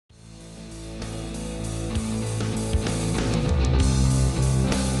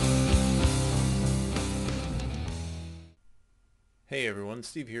Hey everyone,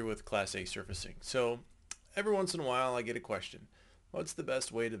 Steve here with Class A Surfacing. So every once in a while I get a question. What's the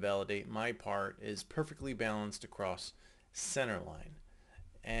best way to validate my part is perfectly balanced across center line?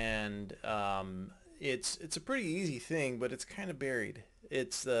 And it's a pretty easy thing, but it's kind of buried.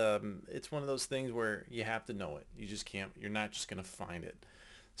 It's one of those things where you have to know it. You just can't. You're not just gonna find it.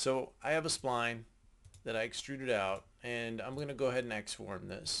 So I have a spline that I extruded out, and I'm gonna go ahead and X-form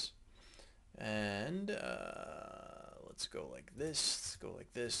this. And let's go like this, go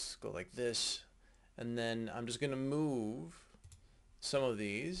like this, go like this. And then I'm just going to move some of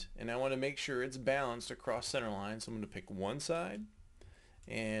these, and I want to make sure it's balanced across center line. So I'm going to pick one side,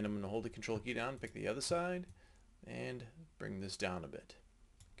 and I'm going to hold the control key down, pick the other side, and bring this down a bit.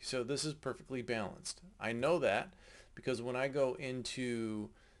 So this is perfectly balanced. I know that because when I go into,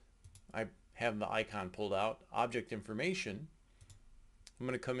 I have the icon pulled out, object information, I'm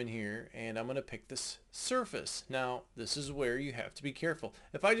going to come in here and I'm going to pick this surface. Now, this is where you have to be careful.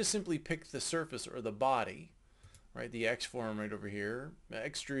 If I just simply pick the surface or the body, right, the X form right over here,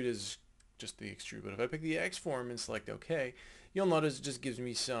 extrude is just the extrude, but if I pick the X form and select OK, you'll notice it just gives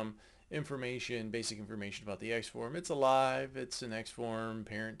me some information, basic information about the X form. It's alive, it's an X form,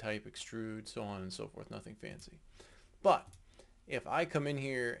 parent type, extrude, so on and so forth, nothing fancy. But if I come in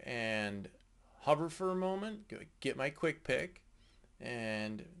here and hover for a moment, get my quick pick,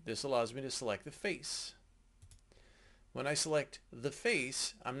 and this allows me to select the face. When I select the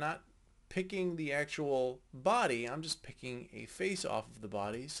face, I'm not picking the actual body, I'm just picking a face off of the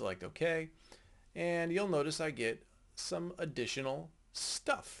body. Select OK, and you'll notice I get some additional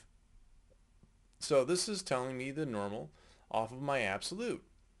stuff. So this is telling me the normal off of my absolute.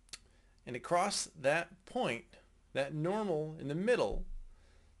 And across that point, that normal in the middle,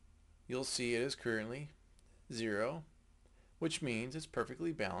 you'll see it is currently 0, which means it's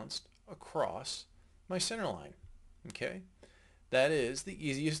perfectly balanced across my center line. Okay, that is the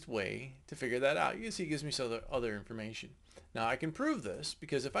easiest way to figure that out. You can see it gives me some other information. Now I can prove this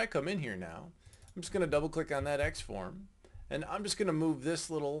because if I come in here now, I'm just going to double click on that X form, and I'm just going to move this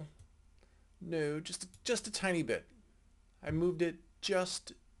little node just a tiny bit. I moved it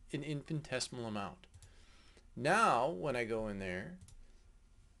just an infinitesimal amount. Now when I go in there,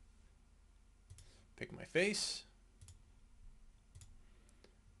 pick my face,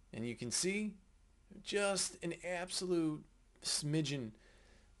 and you can see just an absolute smidgen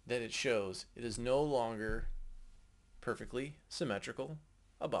that it shows. It is no longer perfectly symmetrical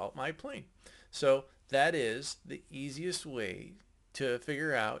about my plane. So that is the easiest way to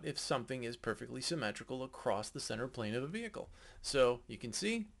figure out if something is perfectly symmetrical across the center plane of a vehicle. So you can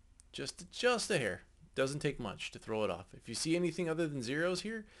see just a hair. Doesn't take much to throw it off. If you see anything other than zeros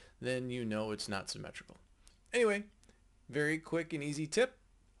here, then you know it's not symmetrical. Anyway, very quick and easy tip.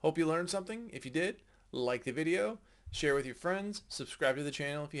 Hope you learned something. If you did, like the video, share with your friends, subscribe to the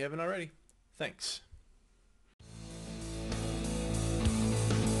channel if you haven't already. Thanks.